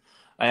top,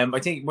 I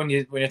think when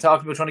you're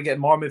talking about trying to get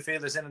more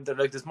midfielders in,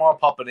 there's more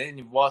popping in.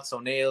 You've Watts,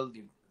 O'Neill.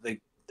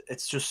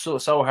 It's just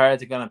so hard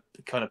to kind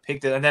of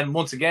pick it. And then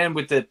once again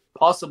with the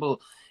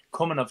possible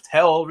coming of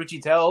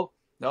Richie Towell,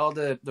 all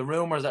the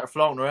rumours that are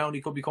floating around,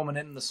 he could be coming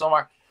in the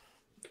summer.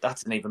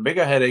 That's an even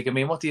bigger headache. I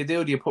mean, what do you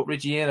do? Do you put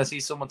Richie in? I see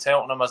someone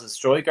touting him as a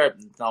striker.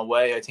 No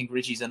way. I think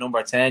Richie's a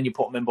number 10. You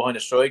put him in behind a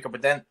striker,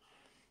 but then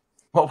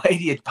what way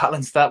do you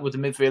balance that with the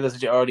midfielders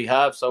that you already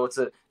have? So it's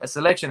a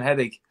selection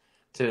headache,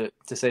 to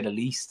say the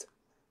least.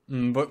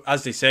 But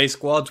as they say,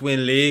 squads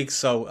win leagues.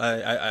 So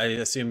I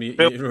assume you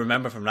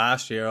remember from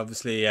last year.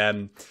 Obviously,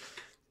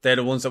 they're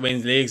the ones that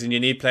win leagues, and you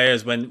need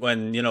players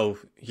when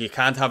you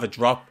can't have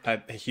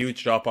a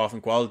huge drop off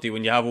in quality.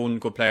 When you have one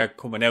good player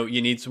coming out,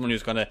 you need someone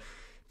who's going to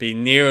be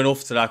near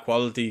enough to that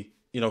quality,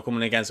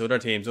 coming against other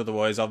teams.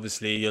 Otherwise,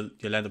 obviously,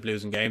 you'll end up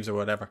losing games or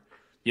whatever.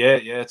 Yeah,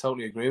 I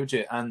totally agree with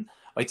you. And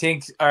I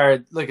think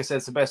like I said,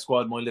 it's the best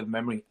squad in my living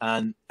memory,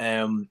 and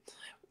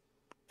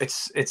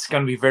it's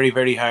going to be very,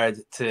 very hard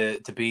to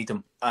beat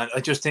them. And I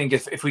just think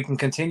if we can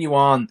continue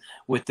on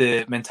with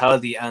the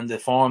mentality and the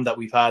form that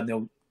we've had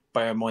now,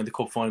 bear in mind the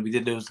cup final, we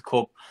did lose the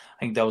cup. I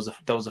think that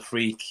was a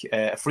freak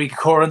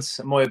occurrence,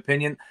 in my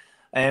opinion.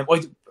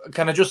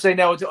 Can I just say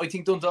now? I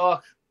think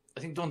Dundalk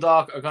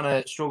are going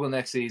to struggle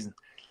next season.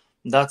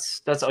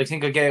 That's I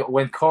think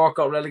when Cork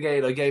got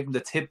relegated, I gave them the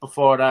tip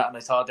before that, and I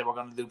thought they were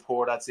going to do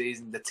poor that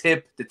season. The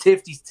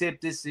Tifty's tip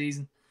this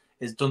season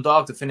is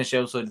Dundalk to finish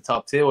outside the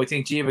top two. I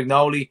think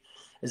Giovanni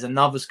is a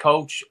novice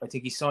coach. I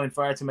think he signed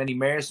far too many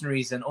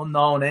mercenaries and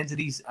unknown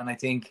entities, and I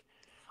think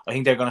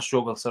they're going to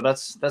struggle. So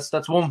that's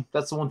the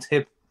one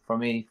tip for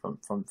me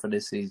for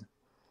this season.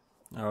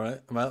 All right,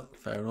 well,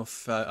 fair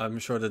enough. I'm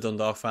sure the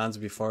Dundalk fans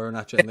will be firing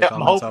at you in the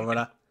comments over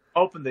that.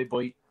 Hoping they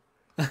bite.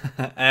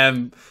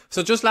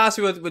 So just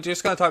lastly, we're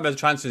just going to talk about the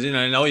transfers.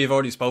 I know you've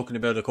already spoken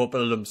about a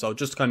couple of them, so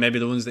just kind of maybe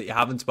the ones that you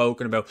haven't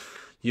spoken about.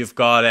 You've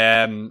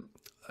got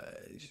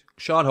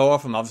Sean Hoare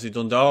from obviously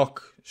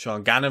Dundalk,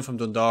 Sean Gannon from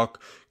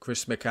Dundalk,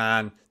 Chris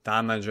McCann,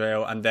 Dan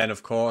Mandreo, and then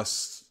of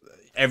course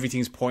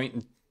everything's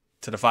pointing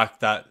to the fact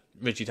that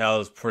Richie Tell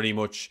is pretty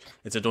much,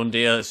 it's a done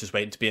deal. It's just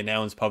waiting to be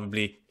announced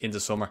probably in the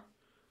summer.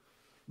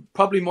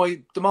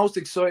 Probably the most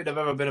excited I've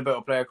ever been about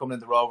a player coming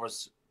into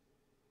Rovers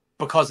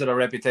because of their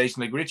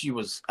reputation. Like, Richie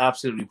was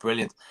absolutely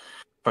brilliant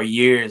for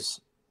years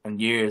and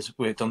years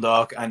with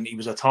Dundalk, and he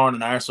was a thorn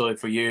in our side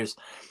for years.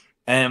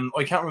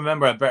 I can't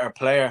remember a better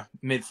player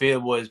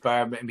midfield was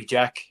bar maybe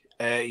Jack.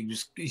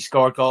 He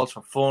scored goals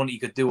for fun. He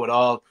could do it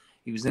all.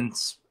 He was in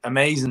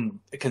amazing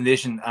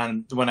condition,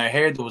 and when I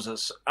heard there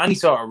was any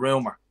sort of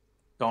rumour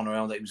going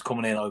around that he was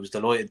coming in, I was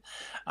delighted.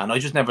 And I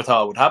just never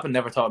thought it would happen,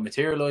 never thought it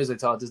materialised. I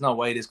thought there's no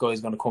way this guy's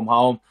going to come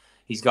home.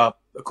 He's got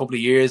a couple of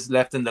years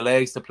left in the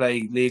legs to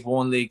play League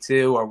 1, League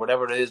 2 or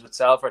whatever it is with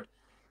Salford.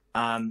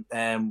 And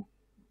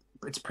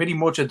it's pretty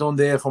much a done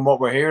deal from what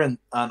we're hearing.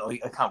 And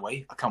I can't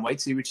wait. I can't wait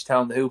to see Richie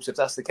Tell in the hoops. If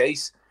that's the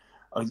case,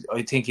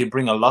 I think he'll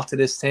bring a lot to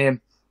this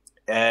team.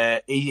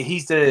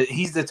 He's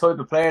the type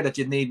of player that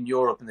you'd need in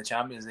Europe in the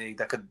Champions League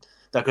that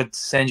could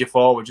send you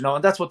forward,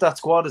 and that's what that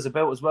squad is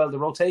about as well. The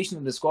rotation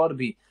in the squad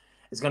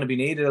is going to be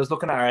needed. I was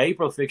looking at our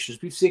April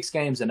fixtures. We've 6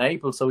 games in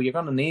April, so you're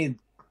going to need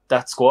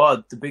that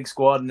squad, the big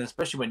squad, and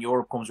especially when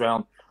Europe comes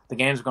around, the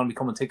games are going to be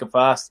coming thick and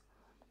fast.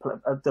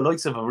 The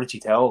likes of a Richie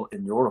Tell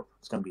in Europe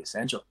is going to be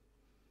essential.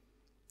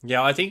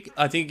 Yeah, I think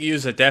you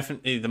are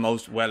definitely the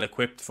most well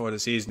equipped for the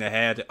season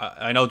ahead.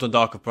 I know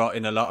Dundalk have brought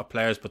in a lot of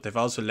players, but they've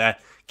also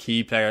let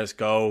key players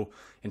go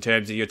in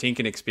terms of your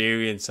thinking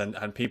experience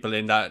and people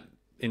in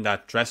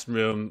that dressing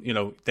room.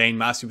 Dane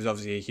Massey was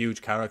obviously a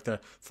huge character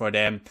for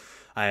them.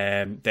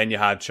 Then you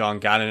had Sean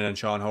Gannon and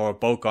Sean Hoare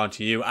both gone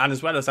to you, and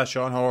as well as that,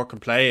 Sean Hoare can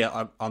play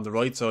on the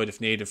right side if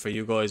needed for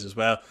you guys as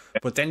well.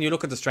 But then you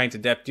look at the strength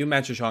and depth. You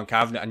mentioned Sean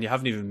Kavanagh, and you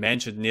haven't even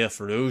mentioned Neil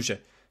Farrugia,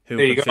 who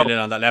could fill in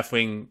on that left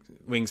wing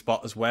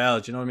spot as well.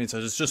 Do you know what I mean?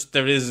 So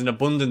there is an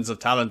abundance of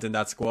talent in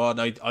that squad.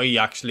 I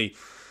actually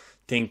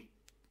think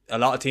a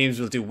lot of teams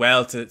will do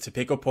well to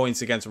pick up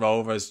points against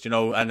Rovers,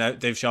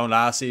 and they've shown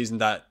last season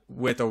that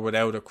with or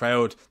without a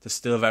crowd, they're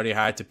still very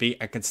hard to beat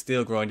and can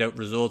still grind out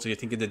results. So you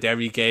think of the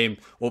Derry game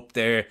up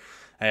there,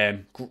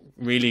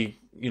 really,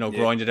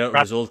 grinded out a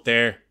result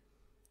there.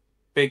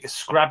 Big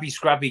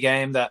scrappy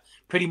game that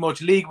pretty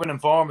much league winning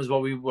form is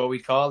what we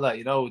call that.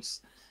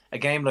 It's a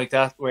game like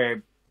that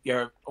where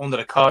you're under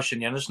the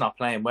caution, you're just not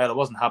playing well. It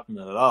wasn't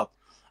happening at all.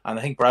 And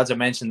I think Bradzer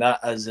mentioned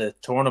that as a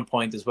turning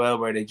point as well,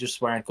 where they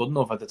just weren't good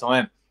enough at the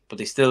time, but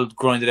they still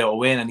grinded out a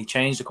win, and he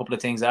changed a couple of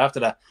things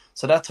after that.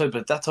 So that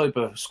type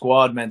of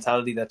squad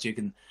mentality that you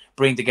can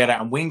bring together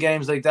and win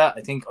games like that,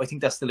 I think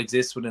that still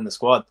exists within the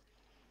squad.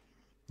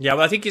 Yeah,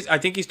 well, I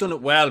think he's done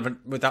it well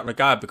with that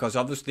regard, because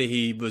obviously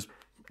he was,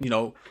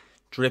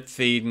 drip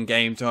feeding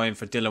game time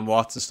for Dylan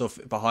Watts and stuff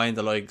behind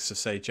the likes of,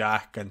 say,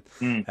 Jack and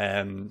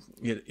Aaron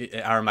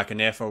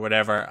McEneff or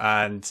whatever,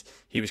 and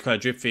he was kind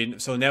of drip feeding.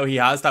 So now he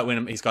has that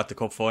win. He's got the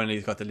cup final,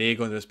 he's got the league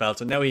under his belt,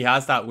 so now he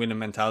has that winning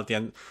mentality,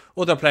 and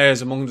other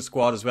players among the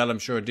squad as well, I'm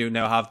sure, do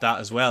now have that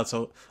as well.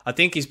 So I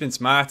think he's been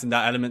smart in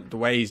that element, the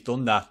way he's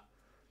done that.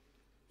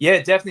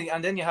 Yeah, definitely.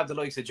 And then you have the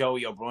likes of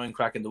Joey O'Brien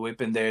cracking the whip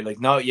in there.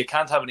 Like, no, you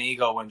can't have an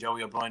ego when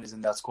Joey O'Brien is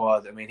in that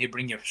squad. I mean, he'll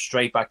bring you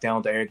straight back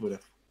down to earth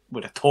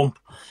with a thump,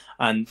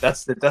 and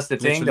that's the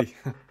thing.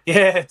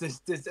 Yeah,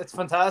 it's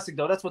fantastic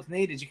though. That's what's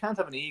needed. You can't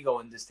have an ego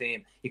in this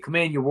team. You come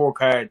in, you work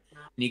hard, and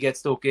you get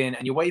stuck in,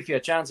 and you wait for your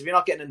chance. If you're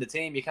not getting in the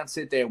team, you can't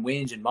sit there and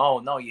whinge and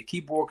moan. No, you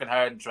keep working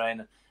hard and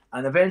training,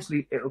 and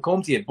eventually it'll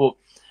come to you. But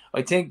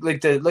I think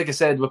like I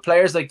said, with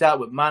players like that,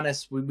 with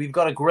Manis, we've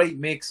got a great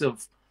mix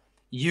of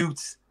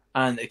youth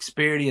and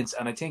experience,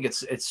 and I think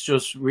it's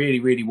just really,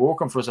 really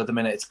working for us at the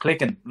minute. It's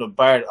clicking. Look,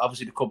 bar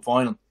obviously the cup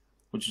final,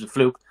 which is a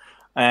fluke.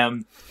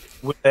 I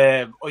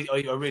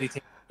really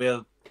think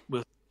we'll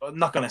I'm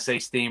not going to say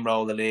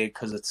steamroll the league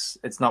because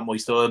it's not my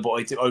style,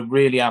 but I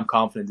really am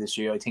confident this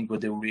year. I think we'll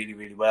do really,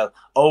 really well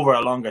over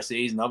a longer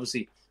season.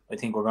 Obviously, I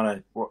think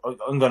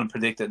I'm going to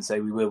predict it and say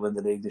we will win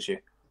the league this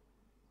year.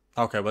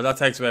 Okay, well that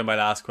takes away my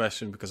last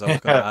question, because I was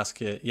going to ask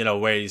you,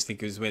 where you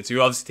think it win. So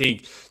you obviously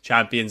think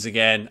champions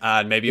again,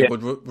 and maybe a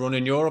good run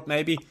in Europe,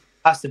 maybe.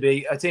 Has to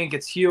be. I think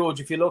it's huge.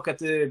 If you look at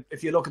the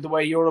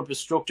way Europe is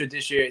structured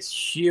this year, it's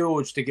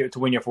huge to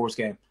win your first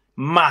game.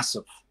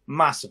 Massive,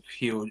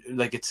 huge.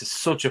 Like, it's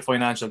such a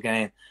financial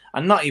gain,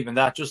 and not even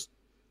that. Just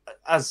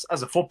as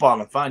a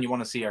footballing fan, you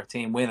want to see our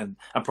team win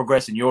and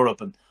progress in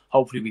Europe, and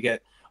hopefully we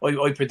get.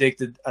 I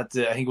predicted I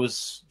think it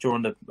was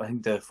during the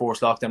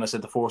first lockdown, I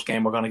said the first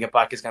game we're going to get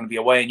back is going to be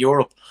away in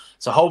Europe.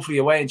 So hopefully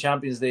away in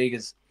Champions League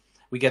is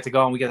we get to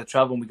go and we get to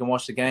travel and we can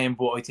watch the game.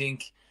 But I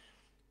think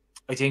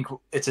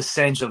it's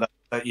essential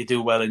that you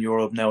do well in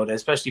Europe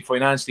nowadays, especially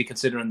financially,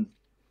 considering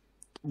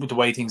with the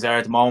way things are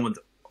at the moment.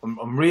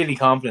 I'm really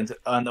confident,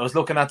 and I was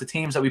looking at the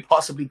teams that we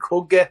possibly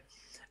could get.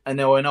 And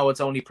now I know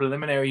it's only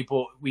preliminary,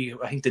 but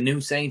I think the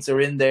new Saints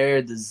are in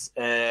there. There's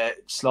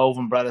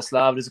Slovan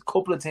Bratislava. There's a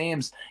couple of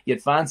teams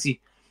you'd fancy.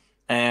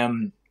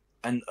 And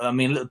I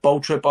mean, a little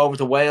boat trip over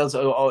to Wales,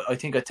 I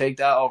think I'd take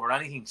that over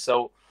anything.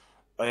 So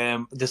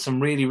there's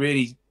some really,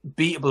 really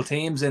beatable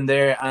teams in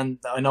there. And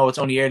I know it's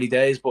only early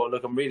days, but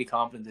look, I'm really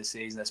confident this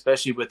season,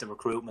 especially with the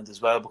recruitment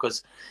as well.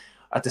 Because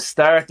at the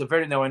start,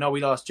 now I know we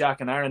lost Jack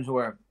and Aaron, who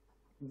are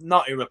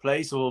not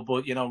irreplaceable,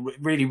 but,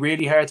 really,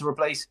 really hard to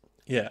replace.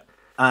 Yeah.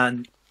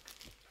 And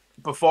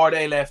before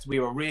they left, we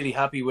were really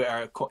happy with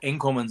our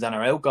incomings and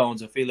our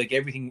outgoings. I feel like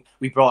everything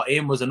we brought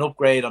in was an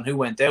upgrade on who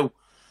went out.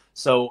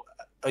 So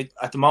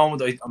at the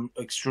moment, I'm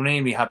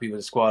extremely happy with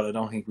the squad. I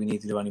don't think we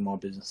need to do any more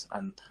business.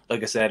 And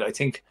like I said, I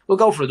think we'll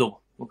go for a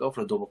double. We'll go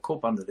for a double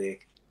cup and the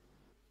league.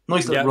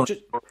 Nice little run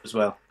as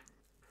well.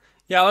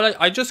 Yeah, well,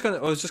 I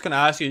was just gonna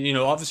ask you.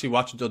 Obviously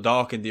watching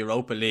Dundalk in the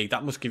Europa League,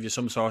 that must give you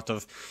some sort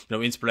of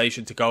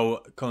inspiration to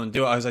go and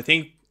do it. Because I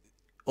think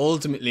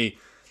ultimately,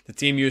 the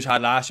team you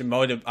had last year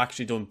might have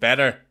actually done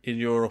better in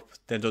Europe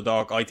than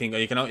Dundalk. I think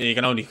you can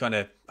only kind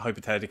of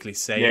hypothetically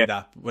say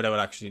that without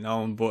actually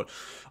knowing. But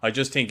I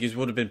just think you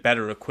would have been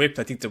better equipped.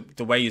 I think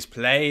the way you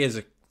play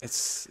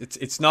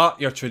it's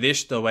not your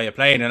traditional way of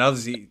playing, and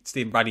obviously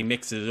Stephen Bradley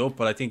mixes it up.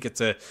 But I think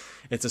it's a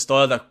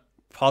style that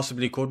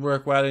possibly could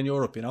work well in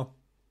Europe.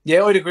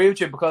 Yeah, I'd agree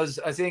with you, because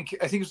I think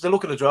it was the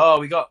look of the draw.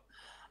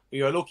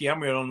 We were lucky and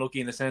we were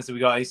unlucky in the sense that we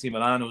got AC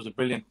Milan. It was a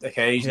brilliant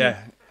occasion.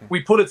 Yeah. We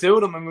put it to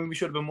them. I mean, we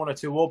should have been 1 or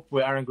 2 up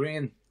with Aaron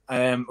Green,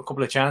 a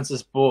couple of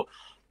chances. But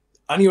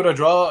any other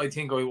draw, I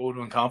think I would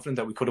have been confident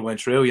that we could have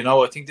went through.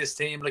 I think this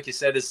team, like you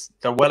said,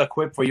 they're well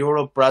equipped for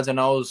Europe. Bradza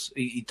knows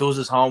he does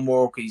his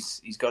homework.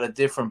 He's got a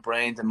different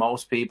brain than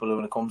most people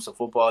when it comes to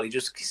football. He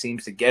just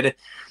seems to get it.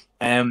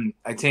 I'm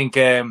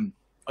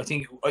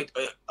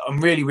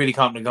really, really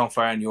confident going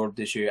far in Europe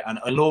this year, and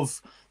I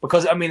love,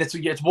 because I mean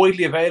it's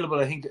widely available.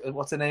 I think,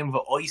 what's the name of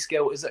it?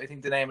 iScout, is it? I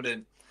think the name of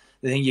the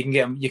thing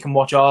you can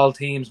watch all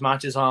teams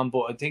matches on,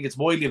 but I think it's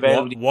widely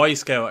available.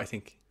 Y-Scout, I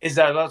think. Is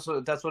that's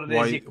what it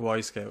is?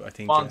 Y-Scout, I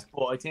think.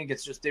 But I think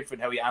it's just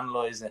different how you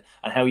analyse it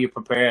and how you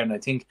prepare, and I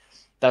think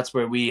that's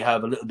where we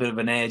have a little bit of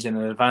an edge and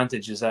an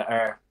advantage, is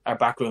that our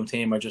backroom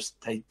team are just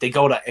they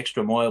go that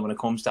extra mile when it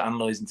comes to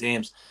analysing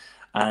teams,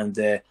 and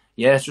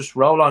it's just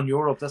roll on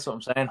Europe. That's what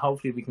I'm saying.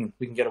 Hopefully we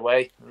can get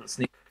away. A little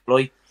sneak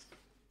fly.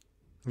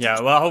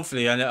 Yeah, well,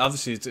 hopefully, and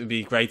obviously it would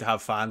be great to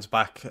have fans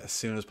back as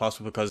soon as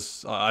possible,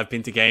 because I've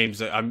been to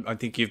games. I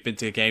think you've been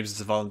to games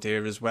as a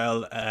volunteer as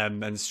well,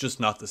 and it's just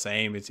not the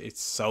same.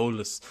 It's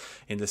soulless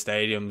in the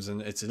stadiums,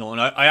 and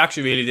I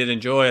actually really did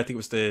enjoy. I think it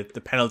was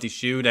the penalty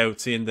shootout,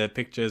 seeing the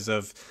pictures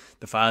of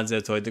the fans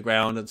outside the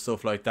ground and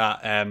stuff like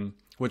that.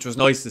 Which was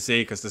nice to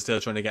see, because they're still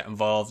trying to get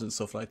involved and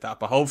stuff like that.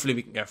 But hopefully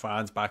we can get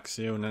fans back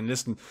soon. And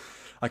listen,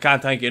 I can't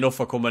thank you enough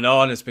for coming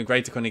on. It's been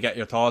great to kind of get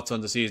your thoughts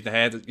on the season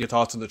ahead, your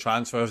thoughts on the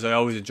transfers. I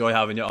always enjoy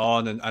having you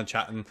on and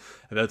chatting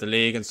about the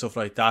league and stuff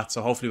like that.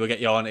 So hopefully we'll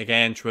get you on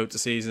again throughout the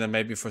season, and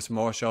maybe for some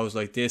more shows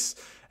like this.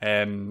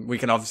 We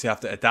can obviously have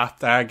to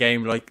adapt our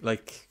game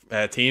like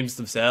teams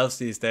themselves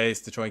these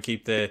days to try and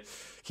keep the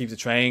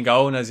train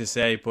going, as you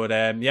say. But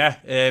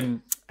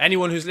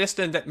anyone who's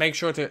listening, make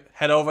sure to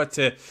head over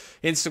to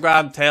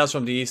Instagram, Tales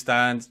from the East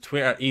Stand,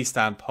 Twitter, East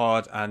Stand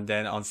Pod, and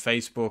then on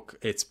Facebook,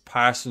 it's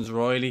Parsons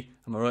Riley.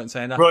 Am I right in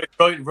saying that?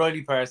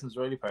 Riley Parsons.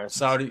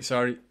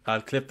 Sorry.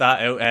 I'll clip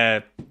that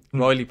out.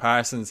 Riley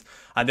Parsons.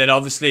 And then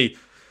obviously,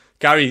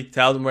 Gary,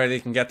 tell them where they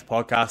can get the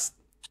podcast.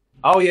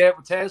 Oh yeah,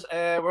 Tales.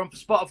 We're on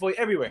Spotify,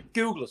 everywhere.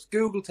 Google us.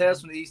 Google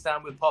Tales from the East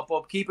Stand will pop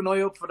up. Keep an eye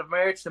up for the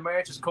merch. The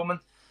merch is coming.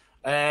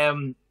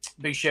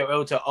 Big shout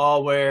out to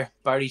Allwear,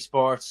 Barry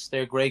Sports.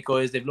 They're great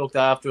guys. They've looked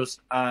after us,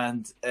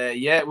 and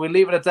we'll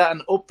leave it at that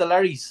and up the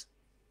Larrys.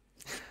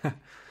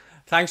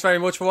 Thanks very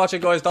much for watching,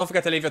 guys. Don't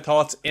forget to leave your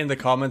thoughts in the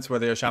comments,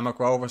 whether you're a Shamrock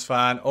Rovers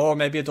fan or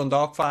maybe a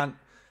Dundalk fan.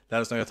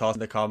 Let us know your thoughts in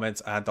the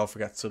comments, and don't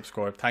forget to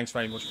subscribe. Thanks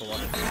very much for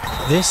watching.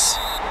 This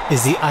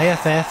is the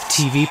IFF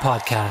TV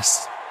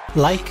podcast.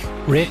 Like,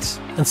 rate,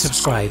 and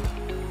subscribe.